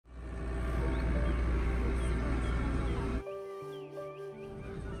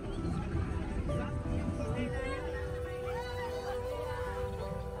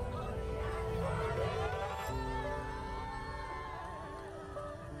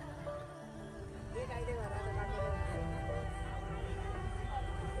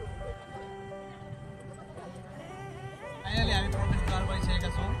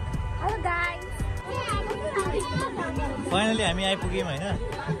Finally हामी आइपुग्यौँ हैन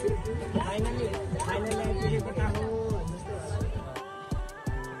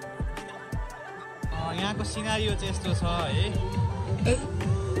यहाँको सिनारियो चाहिँ यस्तो छ है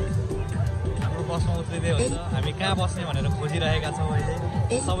हाम्रो बसमा उत्रिँदै हुन्छ हामी कहाँ बस्ने भनेर खोजिरहेका छौँ अहिले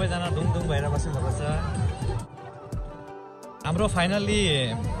सबैजना धुमधुम भएर बस्नुभएको छ हाम्रो फाइनल्ली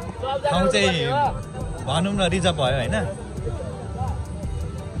ठाउँ चाहिँ भनौँ न रिजर्भ भयो हैन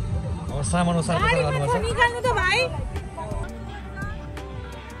अब सामान अनुसार गर्नुपर्छ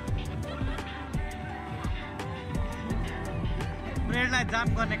ब्रेडलाई जाम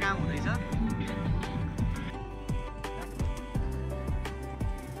गर्ने काम हुँदैछ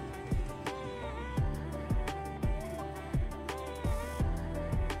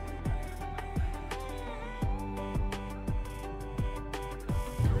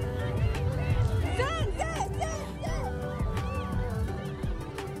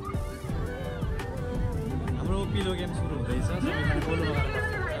पिलो गेम सुरु हुँदैछ सबैजना गोलो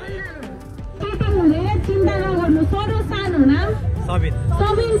लगाएर चिन्ता नगर्नु सरो सानो नाम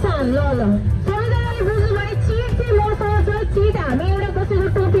सबिन सान ल सबैजनाले बुझ्नुभयो चिट चाहिँ मसँग छ चिट हामी एउटा कसैको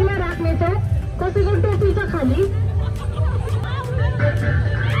टोपीमा राख्ने छौँ कसैको टोपी छ खाली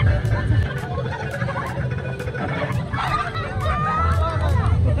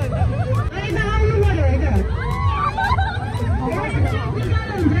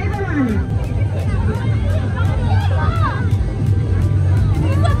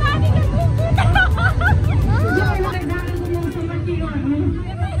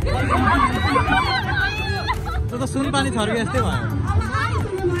त सुन पानी छर्के जस्तै भयो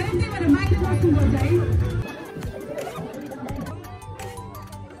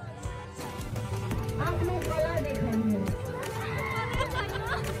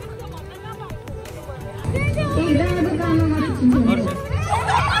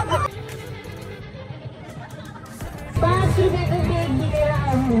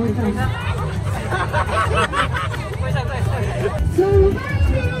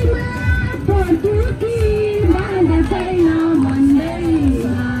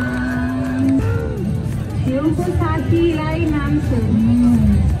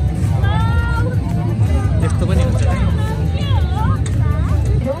यस्तो पनि हुन्छ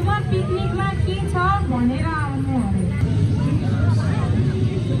पिकनिकमा के छ भनेर आउनु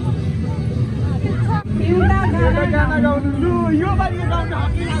एउटा गाना गाउनु यो बारी गाउनु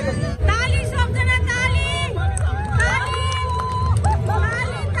हकी लाग्छ ताली सबजना ताली ताली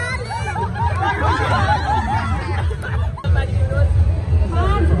ताली ताली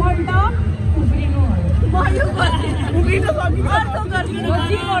पाँच पल्ट उफ्रिनु भयो उफ्रिनु सक्नु अर्को गर्नु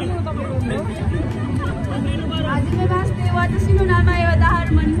आजले वास्ते वाचसिनु नामाय वदाहर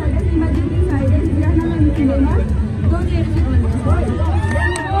मनिसले सीमा जुटी साइडे बिराटनगर निस्किनेमा दोनीहरु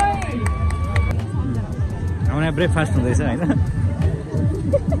हाम्रो ब्रेकफास्ट हुँदैछ हैन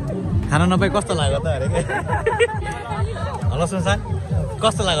खाना नपाइ कस्तो लाग्यो त अरे हेलो सुनसान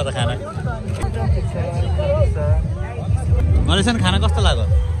कस्तो लाग्यो त खाना भनेसन खाना कस्तो लाग्यो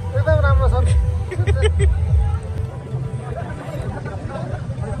एकदम राम्रो छ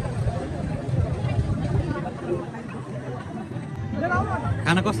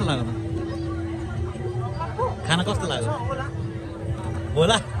खाना कस्तो लाग्यो त खाना कस्तो लाग्यो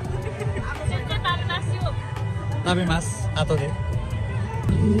बोला तपाईँ मास आतो दे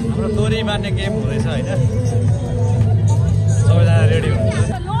हाम्रो तोरी मार्ने गेम हुँदैछ हैन सबैजना रेडी हुनुहुन्छ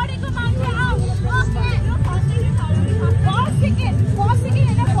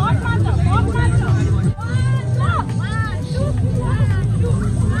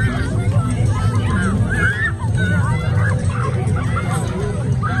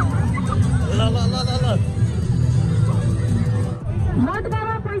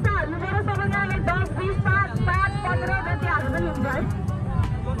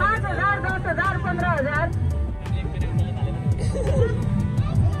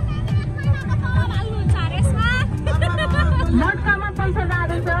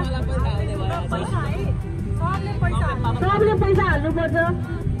सबले पैसा हाल्नुपर्छ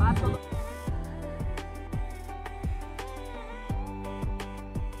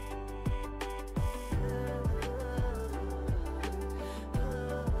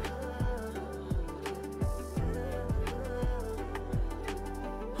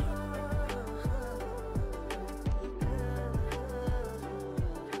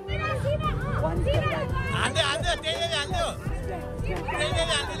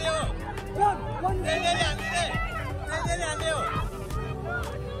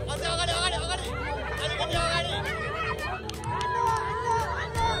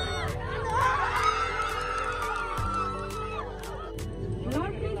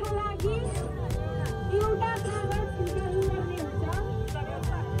लटरीको लागि एउटा कागज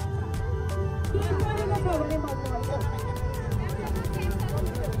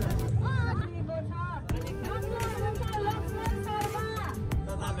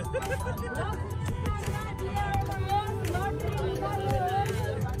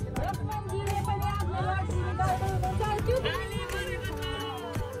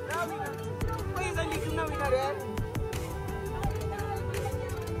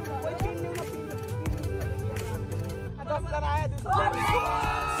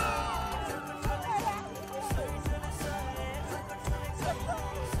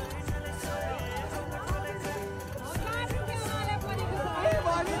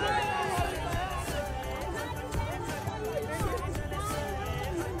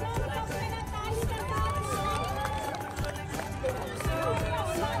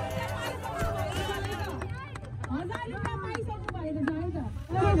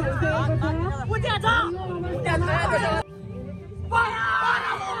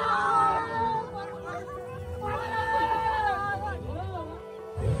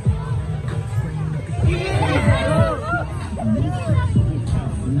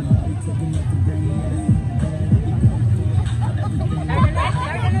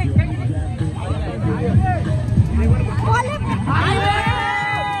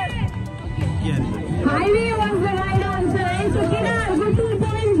Highway was the right answer. So Kina, good 2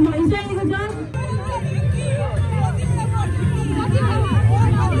 points. Mahendra,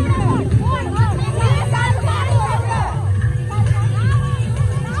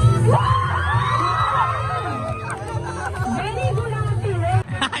 very good answer.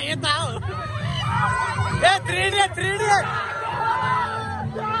 ये ताऊ ये 3D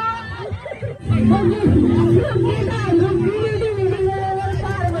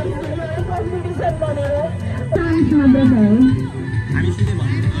हामी सिधै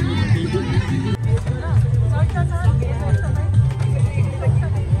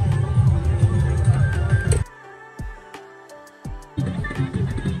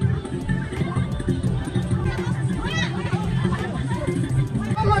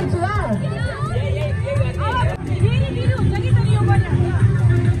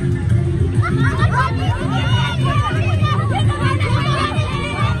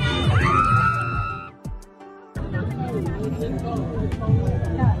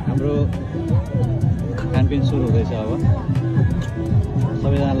हाम्रो खानपिन सुरु हुँदैछ। अब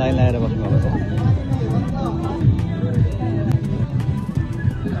सबैजना लाइन लगाएर बस्नुभएको छ।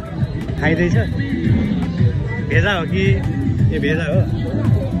 खाइँदैछ भेजा हो कि ए भेजा हो।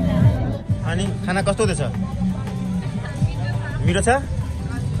 अनि खाना कस्तो हुँदैछ? मिठो छ?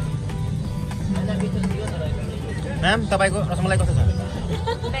 म्याम तपाईँको रसमलाई कस्तो छ?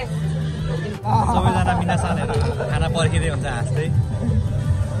 सबैजना मिना सानहरू खाना पर्खिँदै हुन्छ,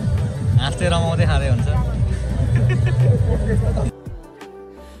 हाँस्दै रमाउँदै खाँदै हुन्छ।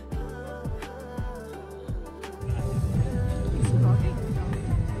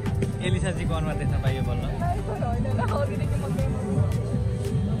 एलिसाजीको अनुहार देख्न पाइयो बल्ल।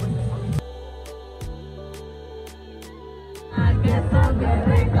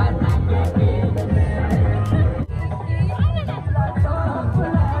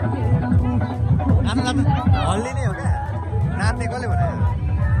 हल्ली नै हो क्या, नाच्ने कसले भने?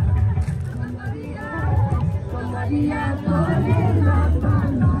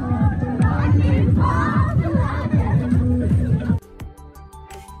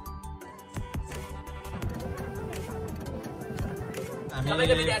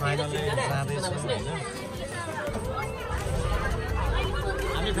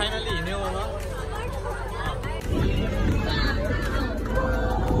 हामी फाइनली हिँड्यौँ अब।